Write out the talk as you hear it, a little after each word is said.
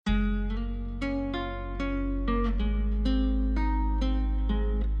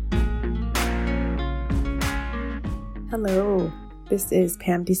Hello, this is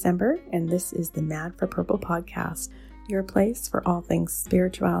Pam December, and this is the Mad for Purple podcast, your place for all things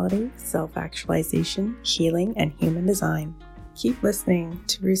spirituality, self-actualization, healing, and human design. Keep listening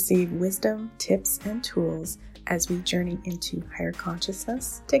to receive wisdom, tips, and tools as we journey into higher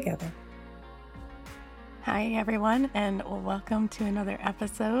consciousness together. Hi, everyone, and welcome to another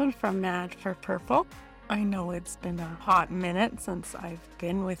episode from Mad for Purple. I know it's been a hot minute since I've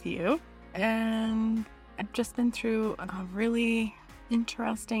been with you, and I've just been through a really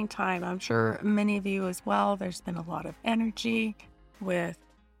interesting time. I'm sure many of you as well. There's been a lot of energy with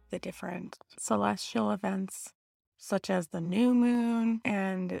the different celestial events, such as the new moon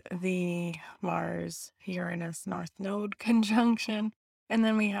and the Mars-Uranus North Node conjunction. And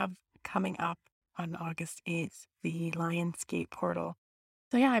then we have coming up on August 8th, the Lionsgate portal.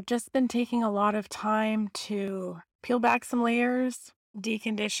 So yeah, I've just been taking a lot of time to peel back some layers,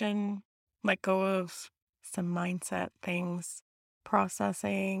 decondition, let go of some mindset things,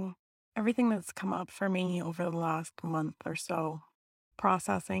 processing everything that's come up for me over the last month or so,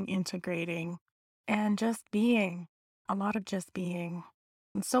 processing, integrating, and just being, a lot of just being.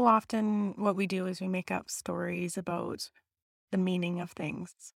 And so often what we do is we make up stories about the meaning of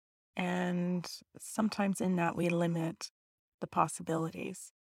things. And sometimes in that we limit the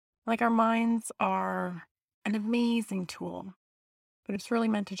possibilities. Like our minds are an amazing tool, but it's really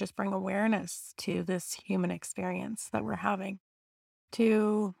meant to just bring awareness to this human experience that we're having,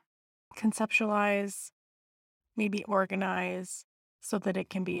 to conceptualize, maybe organize so that it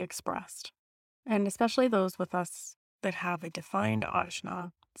can be expressed. And especially those with us that have a defined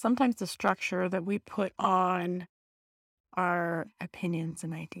ajna, sometimes the structure that we put on our opinions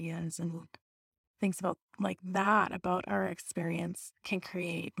and ideas and things about like that about our experience can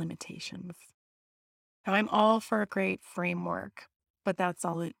create limitations. Now, I'm all for a great framework, but that's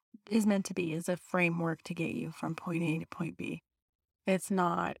all it is meant to be, is a framework to get you from point A to point B. It's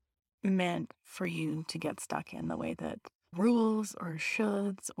not meant for you to get stuck in the way that rules or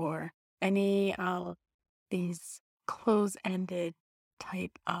shoulds or any of these close-ended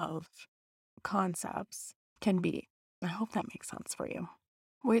type of concepts can be. I hope that makes sense for you.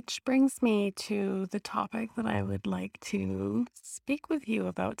 Which brings me to the topic that I would like to speak with you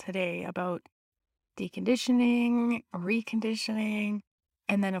about today, about deconditioning, reconditioning,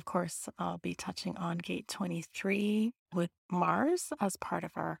 and then, of course, I'll be touching on Gate 23 with Mars as part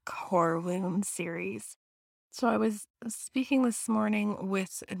of our Core Wound series. So I was speaking this morning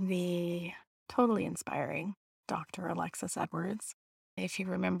with the totally inspiring Dr. Alexis Edwards. If you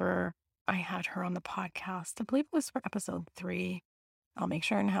remember, I had her on the podcast. I believe it was for episode 3. I'll make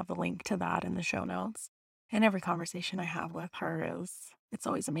sure and have the link to that in the show notes. And every conversation I have with her it's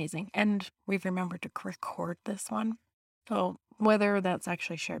always amazing. And we've remembered to record this one. So whether that's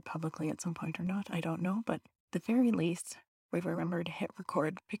actually shared publicly at some point or not, I don't know. But at the very least, we've remembered to hit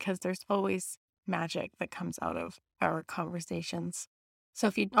record because there's always magic that comes out of our conversations. So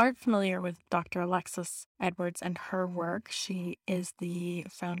if you aren't familiar with Dr. Alexis Edwards and her work, she is the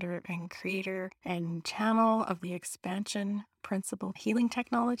founder and creator and channel of the Expansion Principle Healing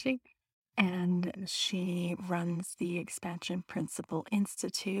Technology. And she runs the Expansion Principle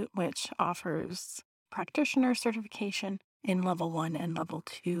Institute, which offers practitioner certification in level 1 and level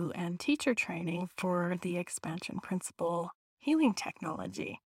 2 and teacher training for the Expansion Principle Healing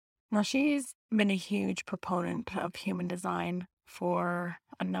Technology. Now, she's been a huge proponent of human design for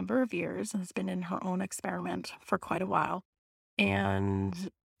a number of years and has been in her own experiment for quite a while.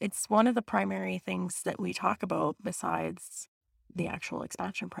 And it's one of the primary things that we talk about besides the actual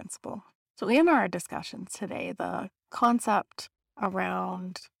expansion principle. So in our discussions today, the concept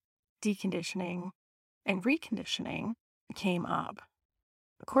around deconditioning and reconditioning came up.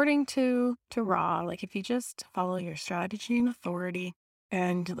 According to Ra, like if you just follow your strategy and authority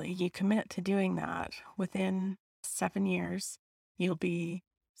and you commit to doing that within 7 years, you'll be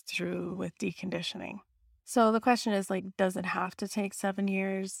through with deconditioning. So the question is like, does it have to take 7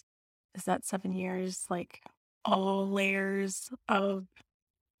 years? Is that 7 years like all layers of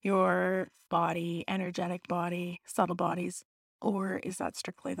your body, energetic body, subtle bodies, or is that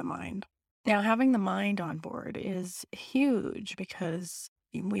strictly the mind? Now, having the mind on board is huge because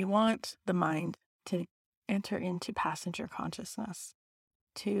we want the mind to enter into passenger consciousness,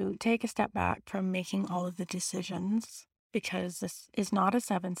 to take a step back from making all of the decisions, because this is not a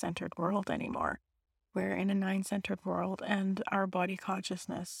 7-centered world anymore. We're in a 9-centered world, and our body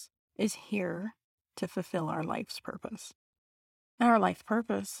consciousness is here to fulfill our life's purpose. Our life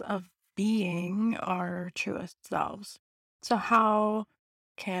purpose of being our truest selves. So how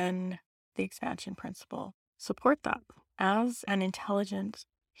can the expansion principle support that? As an intelligent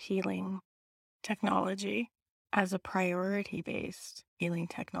healing technology, as a priority-based healing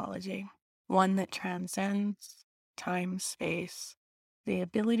technology, one that transcends time, space, the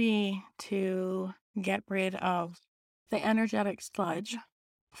ability to get rid of the energetic sludge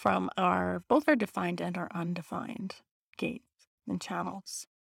from both our defined and our undefined gates and channels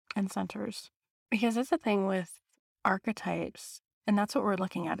and centers. Because that's the thing with archetypes, and that's what we're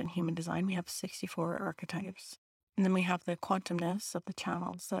looking at in human design. We have 64 archetypes. And then we have the quantumness of the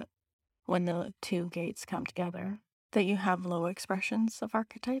channels that when the two gates come together, that you have low expressions of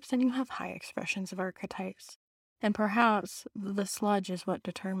archetypes and you have high expressions of archetypes. And perhaps the sludge is what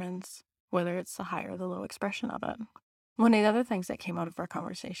determines whether it's the high or the low expression of it. One of the other things that came out of our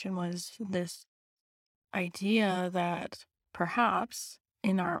conversation was this idea that perhaps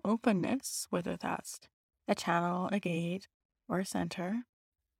in our openness, whether that's a channel, a gate, or a center,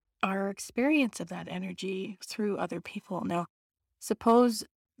 our experience of that energy through other people. Now, suppose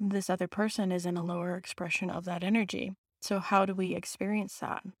this other person is in a lower expression of that energy. So how do we experience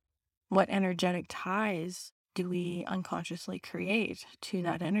that? What energetic ties do we unconsciously create to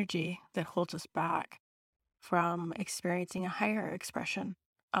that energy that holds us back from experiencing a higher expression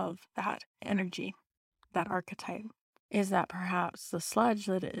of that energy, that archetype? Is that perhaps the sludge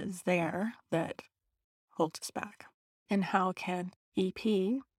that is there that holds us back? And how can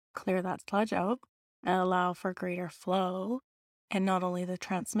EP clear that sludge out and allow for greater flow, and not only the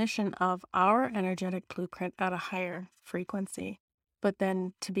transmission of our energetic blueprint at a higher frequency, but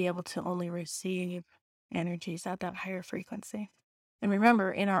then to be able to only receive energies at that higher frequency? And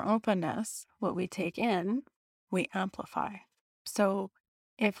remember, in our openness, what we take in, we amplify. So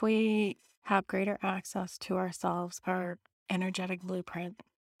if we have greater access to ourselves, our energetic blueprint,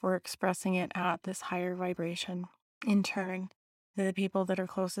 we're expressing it at this higher vibration. In turn, the people that are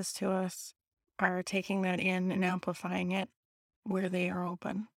closest to us are taking that in and amplifying it where they are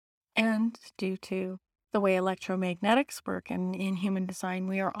open. And due to the way electromagnetics work and in human design,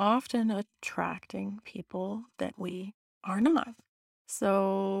 we are often attracting people that we are not.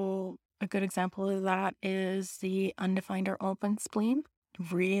 So a good example of that is the undefined or open spleen.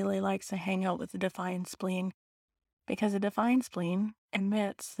 Really likes to hang out with the defined spleen because the defined spleen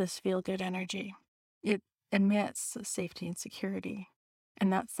emits this feel-good energy. It emits safety and security.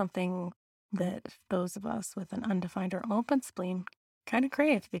 And that's something that those of us with an undefined or open spleen kind of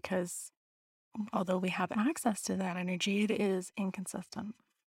crave, because although we have access to that energy, it is inconsistent.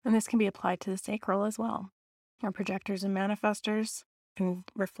 And this can be applied to the sacral as well. Our projectors and manifestors and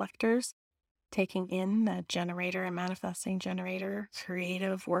reflectors, taking in that generator and manifesting generator,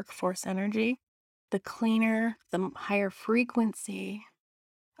 creative workforce energy, the cleaner, the higher frequency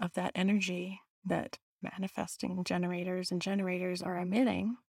of that energy that manifesting generators and generators are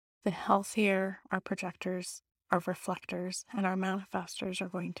emitting, the healthier our projectors, our reflectors, and our manifestors are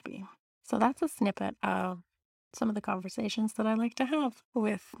going to be. So that's a snippet of some of the conversations that I like to have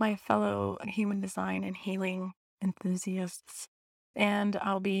with my fellow human design and healing enthusiasts. And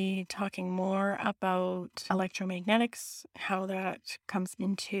I'll be talking more about electromagnetics, how that comes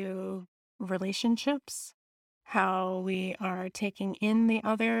into relationships, how we are taking in the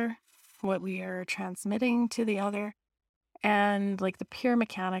other, what we are transmitting to the other, and like the pure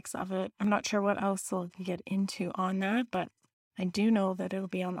mechanics of it. I'm not sure what else I'll get into on that, but I do know that it'll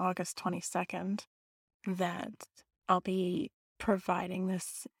be on August 22nd that I'll be providing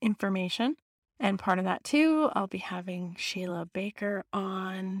this information. And part of that too, I'll be having Sheila Baker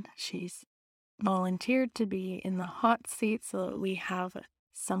on. She's volunteered to be in the hot seat so that we have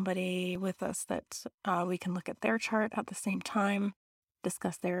somebody with us that we can look at their chart at the same time,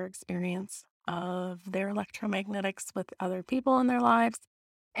 discuss their experience of their electromagnetics with other people in their lives.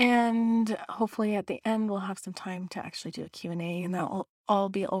 And hopefully at the end, we'll have some time to actually do a Q&A, and that will all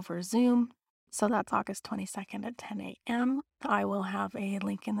be over Zoom. So that's August 22nd at 10 a.m. I will have a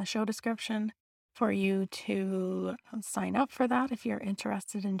link in the show description for you to sign up for that if you're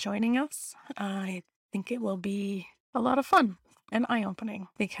interested in joining us. I think it will be a lot of fun and eye-opening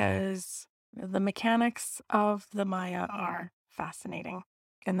because the mechanics of the Maya are fascinating.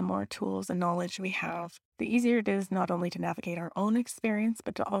 And the more tools and knowledge we have, the easier it is not only to navigate our own experience,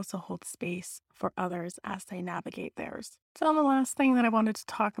 but to also hold space for others as they navigate theirs. So the last thing that I wanted to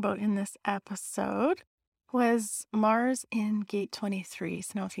talk about in this episode was Mars in Gate 23.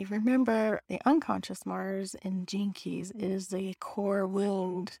 So now if you remember, the unconscious Mars in Gene Keys is the core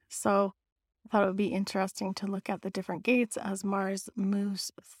wound. So I thought it would be interesting to look at the different gates as Mars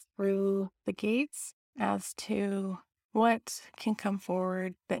moves through the gates as to what can come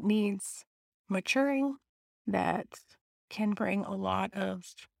forward that needs maturing, that can bring a lot of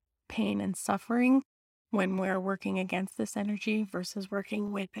pain and suffering when we're working against this energy versus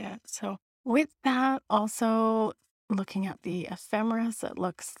working with it. So With that, also looking at the ephemeris, it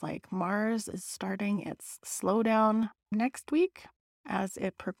looks like Mars is starting its slowdown next week as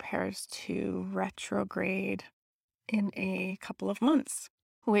it prepares to retrograde in a couple of months,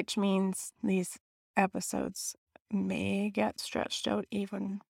 which means these episodes may get stretched out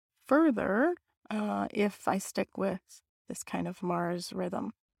even further if I stick with this kind of Mars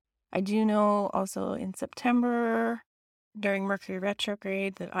rhythm. I do know also in September during Mercury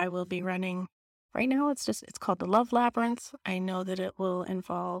retrograde that I will be running. Right now, it's called the Love Labyrinth. I know that it will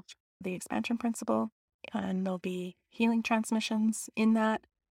involve the expansion principle and there'll be healing transmissions in that.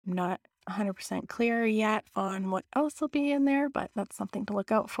 I'm not 100% clear yet on what else will be in there, but that's something to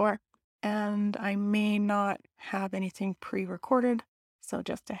look out for. And I may not have anything pre-recorded, so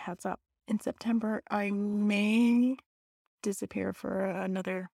just a heads up. In September, I may disappear for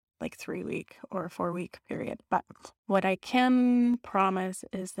another like 3-week or 4-week period. But what I can promise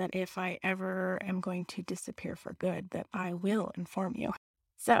is that if I ever am going to disappear for good, that I will inform you.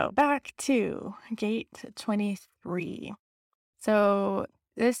 So back to gate 23. So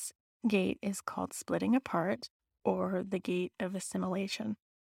this gate is called splitting apart or the gate of assimilation,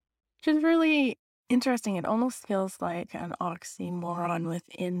 which is really interesting. It almost feels like an oxymoron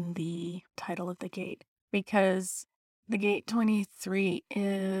within the title of the gate because the gate 23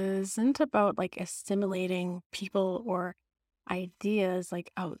 isn't about like assimilating people or ideas like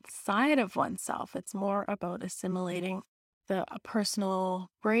outside of oneself. It's more about assimilating a personal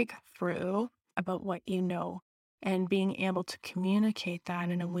breakthrough about what you know and being able to communicate that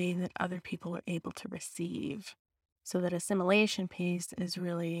in a way that other people are able to receive. So that assimilation piece is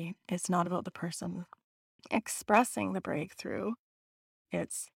really, it's not about the person expressing the breakthrough.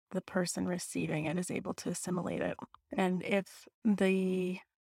 It's the person receiving it is able to assimilate it. And if I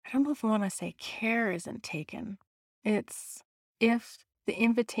don't know if I want to say care isn't taken, it's if the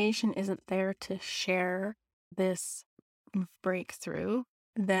invitation isn't there to share this breakthrough,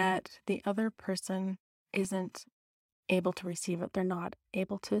 that the other person isn't able to receive it. They're not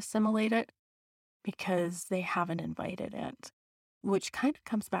able to assimilate it because they haven't invited it, which kind of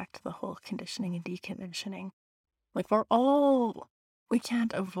comes back to the whole conditioning and deconditioning. Like we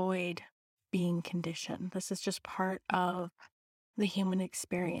can't avoid being conditioned. This is just part of the human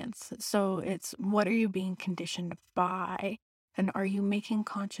experience. So it's what are you being conditioned by? And are you making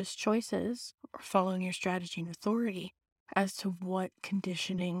conscious choices or following your strategy and authority as to what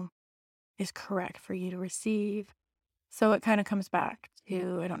conditioning is correct for you to receive? So it kind of comes back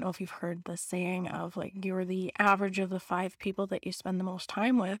to, I don't know if you've heard the saying of like, you're the average of the 5 people that you spend the most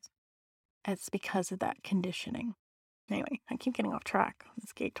time with. It's because of that conditioning. Anyway, I keep getting off track.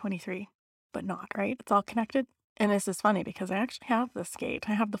 It's gate 23, but not, right? It's all connected. And this is funny because I actually have this gate.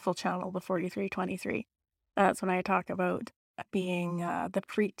 I have the full channel, the 4323. That's when I talk about being the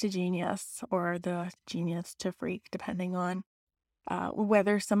freak to genius or the genius to freak, depending on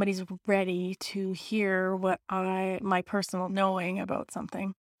whether somebody's ready to hear my personal knowing about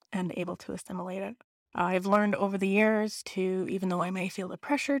something and able to assimilate it. I've learned over the years to, even though I may feel the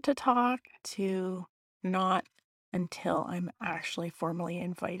pressure to talk, to not until I'm actually formally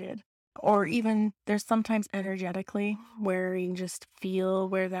invited. Or even there's sometimes energetically where you just feel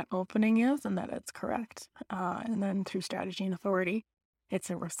where that opening is and that it's correct. And then through strategy and authority, it's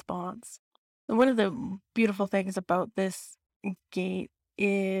a response. One of the beautiful things about this gate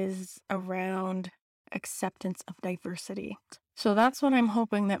is around acceptance of diversity. So that's what I'm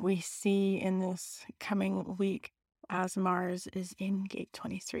hoping that we see in this coming week as Mars is in gate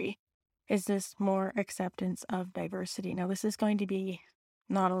 23. Is this more acceptance of diversity? Now, this is going to be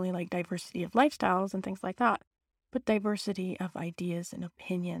not only like diversity of lifestyles and things like that, but diversity of ideas and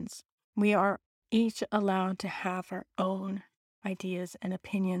opinions. We are each allowed to have our own ideas and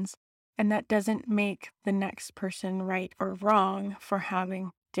opinions, and that doesn't make the next person right or wrong for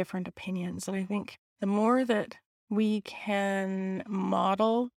having different opinions. And I think the more that we can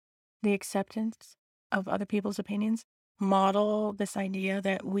model the acceptance of other people's opinions, model this idea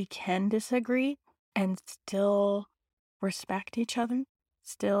that we can disagree and still respect each other,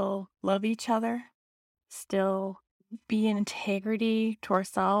 still love each other, still be in integrity to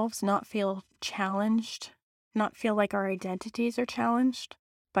ourselves, not feel challenged, not feel like our identities are challenged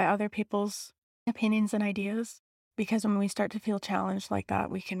by other people's opinions and ideas. Because when we start to feel challenged like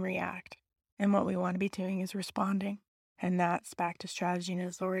that, we can react. And what we want to be doing is responding. And that's back to strategy and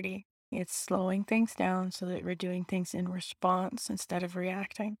authority. It's slowing things down so that we're doing things in response instead of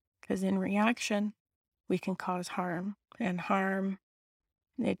reacting. Because in reaction, we can cause harm. And harm,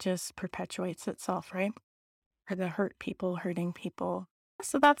 it just perpetuates itself, right? Or the hurting people.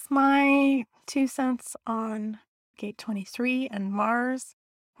 So that's my 2 cents on gate 23 and Mars.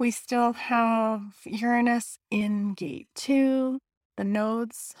 We still have Uranus in gate 2. The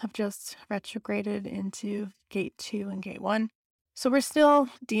nodes have just retrograded into gate 2 and gate 1. So we're still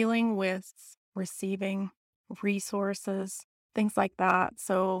dealing with receiving resources, things like that.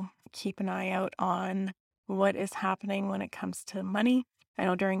 So keep an eye out on what is happening when it comes to money. I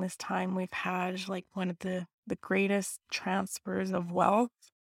know during this time we've had like one of the greatest transfers of wealth.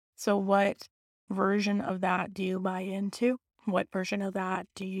 So what version of that do you buy into? What version of that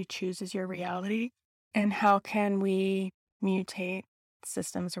do you choose as your reality? And how can we mutate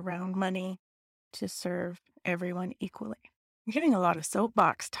systems around money to serve everyone equally? We're getting a lot of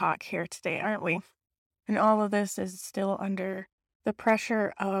soapbox talk here today, aren't we? And all of this is still under the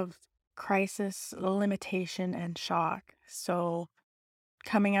pressure of crisis, limitation, and shock. So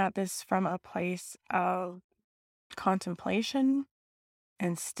coming at this from a place of contemplation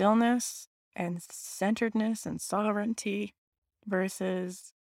and stillness and centeredness and sovereignty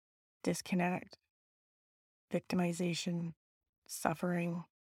versus disconnect, victimization, suffering.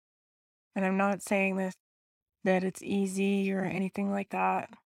 And I'm not saying this that it's easy or anything like that.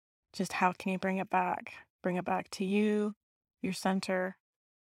 Just how can you bring it back? Bring it back to you, your center,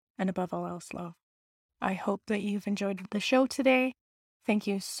 and above all else, love. I hope that you've enjoyed the show today. Thank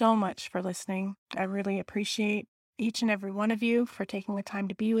you so much for listening. I really appreciate each and every one of you for taking the time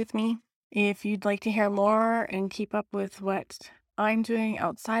to be with me. If you'd like to hear more and keep up with what I'm doing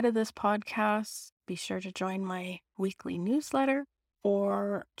outside of this podcast, be sure to join my weekly newsletter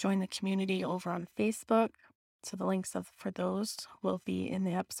or join the community over on Facebook. So the links for those will be in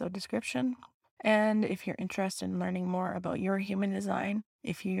the episode description. And if you're interested in learning more about your human design,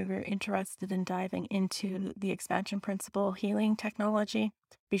 if you're interested in diving into the expansion principle healing technology,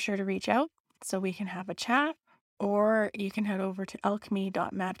 be sure to reach out so we can have a chat. Or you can head over to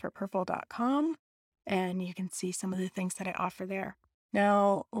alchemy.madforpurple.com and you can see some of the things that I offer there.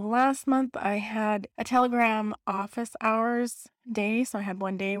 Now, last month I had a Telegram office hours day. So I had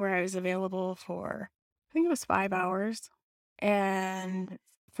one day where I was available for, I think it was 5 hours. And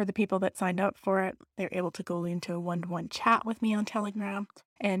for the people that signed up for it, they're able to go into a one-to-one chat with me on Telegram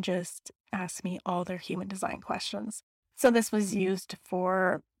and just ask me all their human design questions. So this was used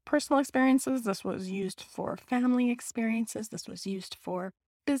for personal experiences. This was used for family experiences. This was used for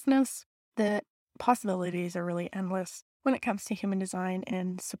business. The possibilities are really endless when it comes to human design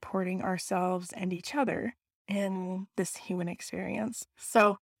and supporting ourselves and each other in this human experience.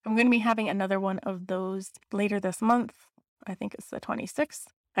 So I'm going to be having another one of those later this month. I think it's the 26th.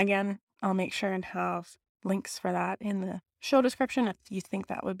 Again, I'll make sure and have links for that in the show description if you think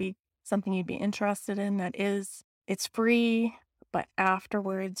that would be something you'd be interested in. It's free, but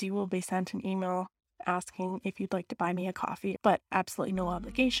afterwards you will be sent an email asking if you'd like to buy me a coffee, but absolutely no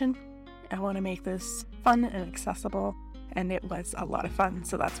obligation. I want to make this fun and accessible, and it was a lot of fun,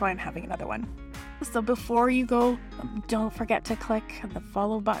 so that's why I'm having another one. So before you go, don't forget to click the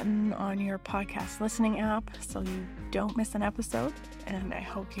follow button on your podcast listening app so you don't miss an episode. And I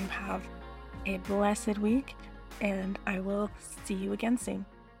hope you have a blessed week, and I will see you again soon.